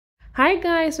Hi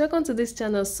guys, welcome to this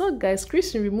channel. So guys,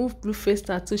 Chrisean removed Blueface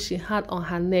tattoo she had on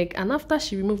her neck, and after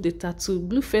she removed the tattoo,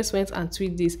 Blueface went and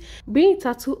tweeted this: being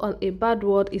tattooed on a bad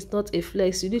word is not a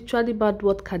flex. You literally bad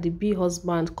word Cardi B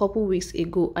husband couple weeks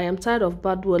ago. I am tired of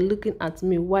bad word looking at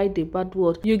me. Why the bad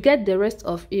word? You get the rest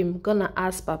of him. Gonna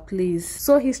ask her please.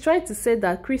 So he's trying to say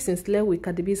that Chrisean slept with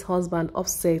Cardi B's husband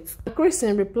Offset.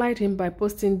 Chrisean replied him by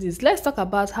posting this: let's talk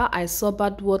about how I saw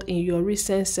bad word in your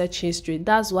recent search history.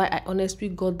 That's why I honestly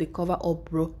got the cover up,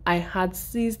 bro. I had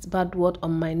seized bad word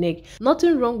on my neck.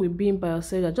 Nothing wrong with being by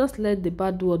yourself. I just let the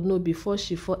bad word know before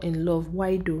she fall in love.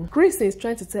 Why do? Chrisean is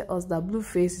trying to tell us that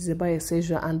Blueface is a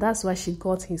bisexual, and that's why she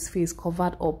got his face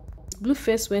covered up.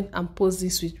 Blueface went and posted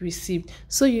this with receipt.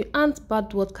 So you aunt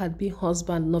bad word Cardi B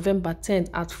husband November 10th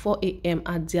at 4 a.m.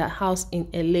 at their house in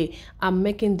LA. I'm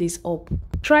making this up.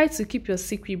 Try to keep your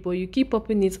secret, but you keep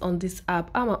popping it on this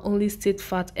app. I'm only state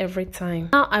fat every time.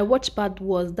 Now I watch bad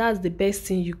words. That's the best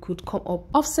thing you could come up.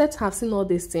 Offset have seen all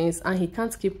these things and he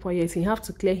can't keep quiet. He have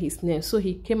to clear his name. So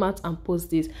he came out and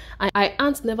posted this. I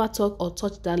ain't never talk or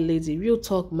touch that lady. Real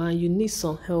talk, man. You need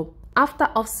some help. After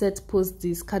Offset posted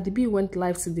this, Cardi B went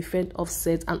live to defend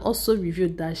Offset and also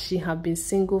revealed that she had been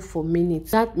single for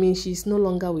minutes. That means she's no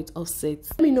longer with Offset.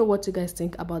 Let me know what you guys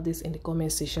think about this in the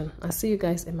comment section. I'll see you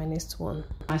guys in my next one.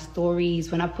 My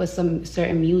stories, when I put some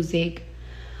certain music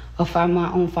or find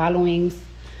my own followings.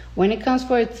 When it comes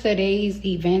for today's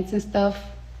events and stuff,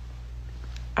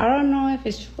 I don't know if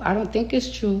it's true. I don't think it's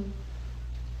true.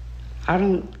 I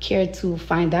don't care to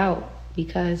find out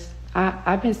because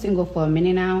I've been single for a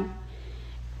minute now.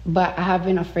 But I have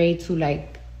been afraid to,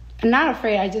 not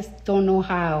afraid, I just don't know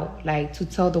how, to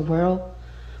tell the world.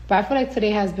 But I feel like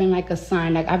today has been like a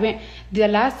sign. The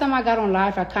last time I got on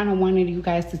live, I kind of wanted you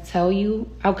guys to tell you.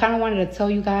 I kind of wanted to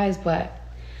tell you guys, but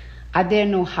I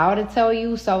didn't know how to tell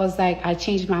you. So I was like, I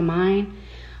changed my mind.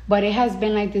 But it has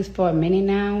been like this for a minute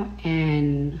now.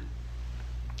 And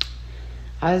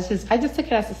I just took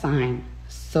it as a sign.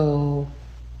 So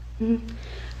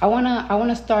I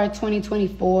wanna start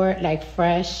 2024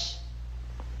 fresh,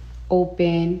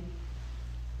 open.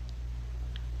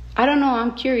 I don't know.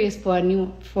 I'm curious for a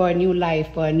new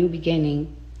life, for a new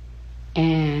beginning,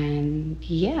 and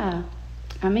yeah,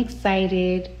 I'm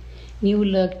excited. New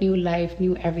look, new life,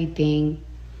 new everything.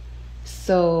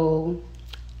 So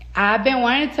I've been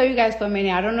wanting to tell you guys for a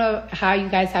minute. I don't know how you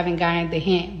guys haven't gotten the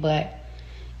hint, but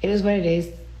it is what it is.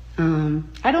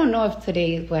 I don't know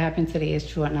if what happened today is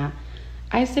true or not.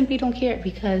 I simply don't care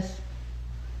because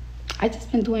I just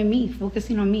been doing me,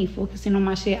 focusing on me, focusing on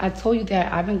my shit. I told you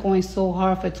that I've been going so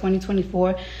hard for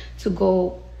 2024 to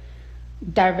go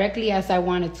directly as I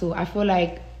wanted to. I feel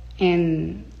like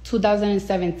in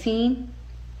 2017,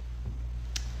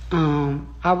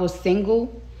 I was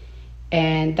single,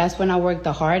 and that's when I worked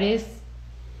the hardest,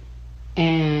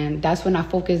 and that's when I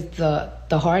focused the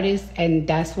hardest, and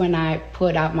that's when I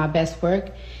put out my best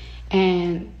work.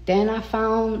 And then I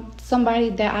found somebody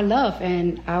that I love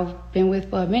and I've been with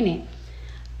for a minute.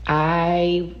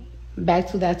 Back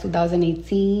to that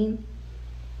 2018,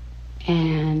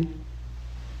 and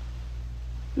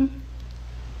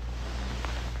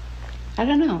I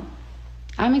don't know.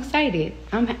 I'm excited.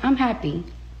 I'm happy.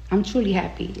 I'm truly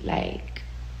happy.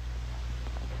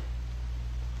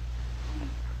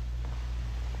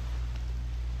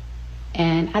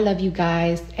 And I love you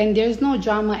guys. And there's no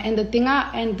drama. And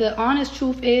the honest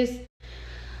truth is,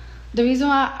 the reason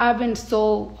why I've been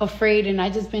so afraid and I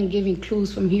just been giving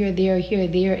clues from here, there,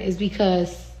 is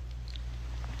because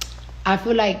I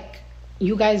feel like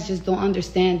you guys just don't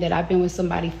understand that I've been with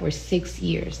somebody for 6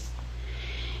 years.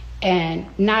 And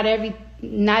not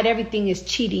everything is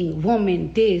cheating,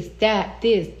 woman, this, that.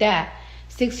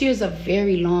 6 years is a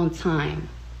very long time.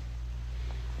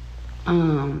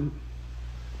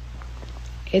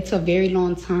 It's a very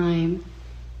long time.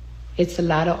 It's a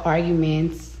lot of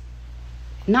arguments.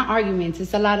 Not arguments.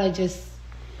 It's a lot of just,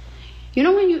 I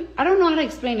don't know how to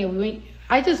explain it.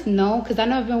 I just know, because I've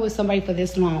never been with somebody for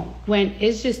this long. When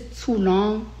it's just too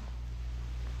long,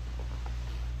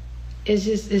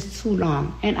 it's too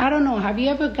long. And I don't know. Have you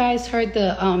ever guys heard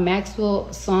the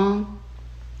Maxwell song,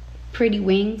 Pretty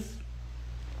Wings?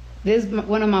 This is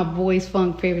one of my boys'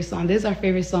 funk favorite songs. This is our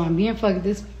favorite song. Me and Funk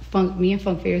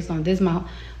favorite song. This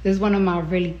is one of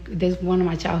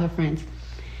my childhood friends.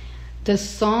 The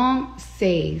song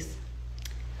says,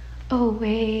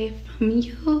 away from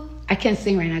you. I can't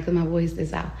sing right now because my voice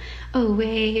is out.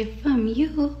 Away from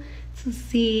you to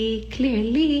see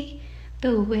clearly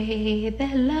the way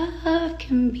that love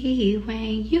can be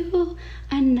when you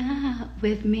are not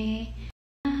with me.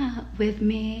 Not with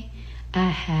me. I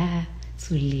have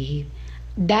to leave.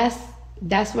 That's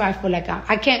that's where I feel like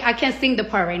I can't sing the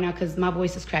part right now because my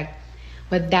voice is cracked.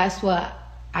 But that's what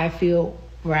I feel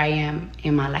where I am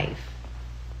in my life.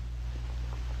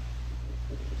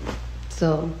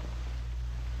 So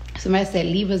somebody said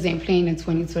Libras ain't playing in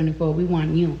 2024. We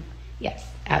want you. Yes,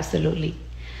 absolutely.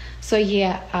 So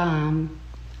yeah,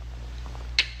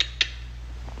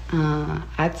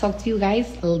 I'll talk to you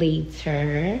guys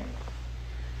later.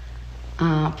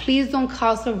 Please don't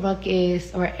cause a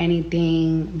ruckus or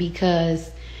anything,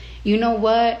 because you know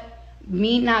what?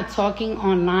 Me not talking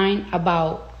online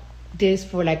about this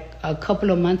for like a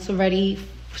couple of months already,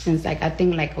 since like I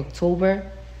think like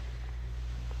October,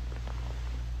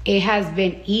 it has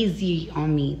been easy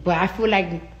on me. But I feel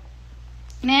like,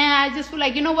 I just feel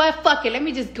like, you know what? Fuck it. Let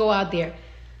me just go out there.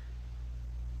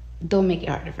 Don't make it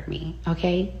harder for me,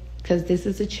 okay? Because this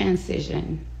is a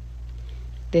transition.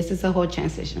 This is a whole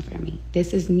transition for me.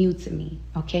 This is new to me,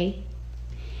 okay?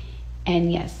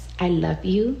 And yes, I love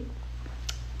you.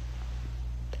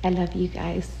 I love you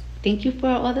guys. Thank you for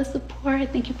all the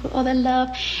support. Thank you for all the love.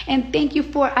 And thank you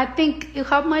for, I think,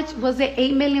 how much was it?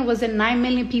 8 million? Was it 9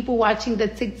 million people watching the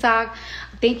TikTok?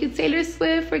 Thank you, Taylor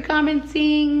Swift, for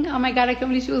commenting. Oh my God, I can't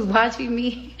believe she was watching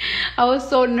me. I was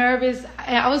so nervous.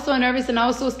 I was so nervous and I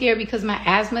was so scared because my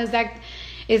asthma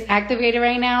is activated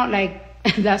right now. Like,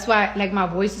 that's why, like, my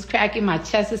voice is cracking. My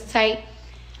chest is tight.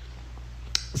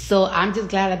 So I'm just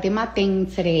glad I did my thing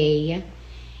today.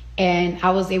 And I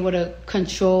was able to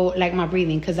control, like, my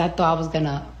breathing, because I thought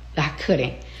I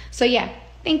couldn't. So, yeah.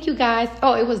 Thank you, guys.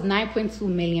 Oh, it was 9.2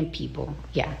 million people.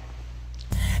 Yeah.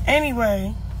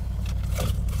 Anyway.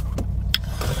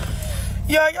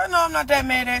 Y'all know I'm not that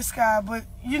mad at Sky, but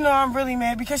you know I'm really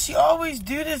mad because she always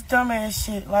do this dumbass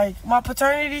shit. Like, my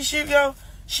paternity shit, yo.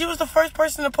 She was the first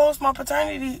person to post my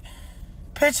paternity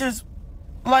pictures.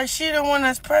 Like, she the one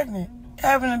that's pregnant,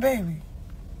 having a baby.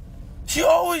 She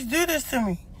always do this to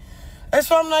me. That's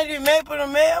why I'm not even mad, but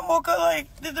I'm mad. I woke up like,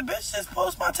 did the bitch just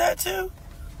post my tattoo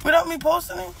without me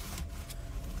posting it?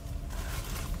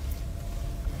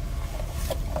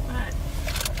 What?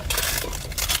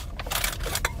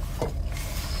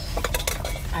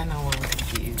 I know I'm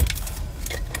confused.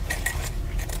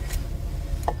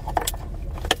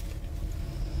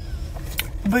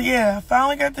 But yeah, I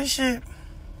finally got this shit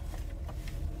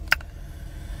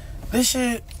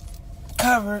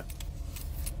covered.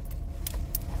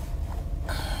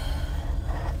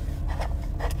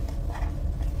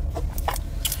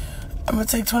 I'm gonna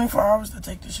take 24 hours to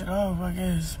take this shit off, I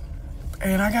guess.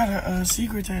 And I got a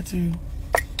secret tattoo.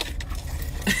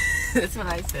 That's what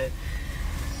I said.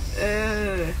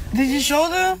 Did you show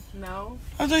them? No.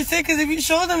 I was gonna say, because if you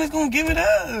show them, it's gonna give it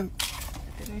up. I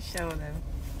didn't show them.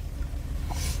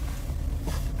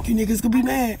 You niggas gonna be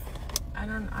mad. I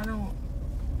don't.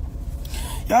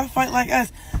 Y'all fight like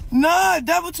us. Nah,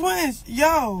 double twins.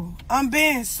 Yo, I'm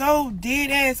being so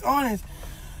dead ass honest.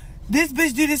 This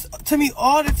bitch do this to me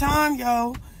all the time,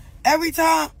 yo. Every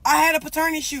time I had a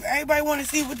paternity shoot, everybody want to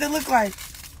see what they look like.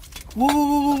 Woo, woo,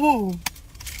 woo, woo, woo.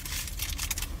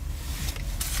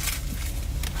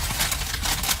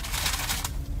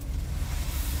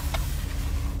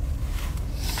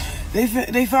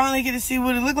 They finally get to see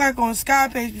what it look like on Sky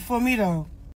page before me, though.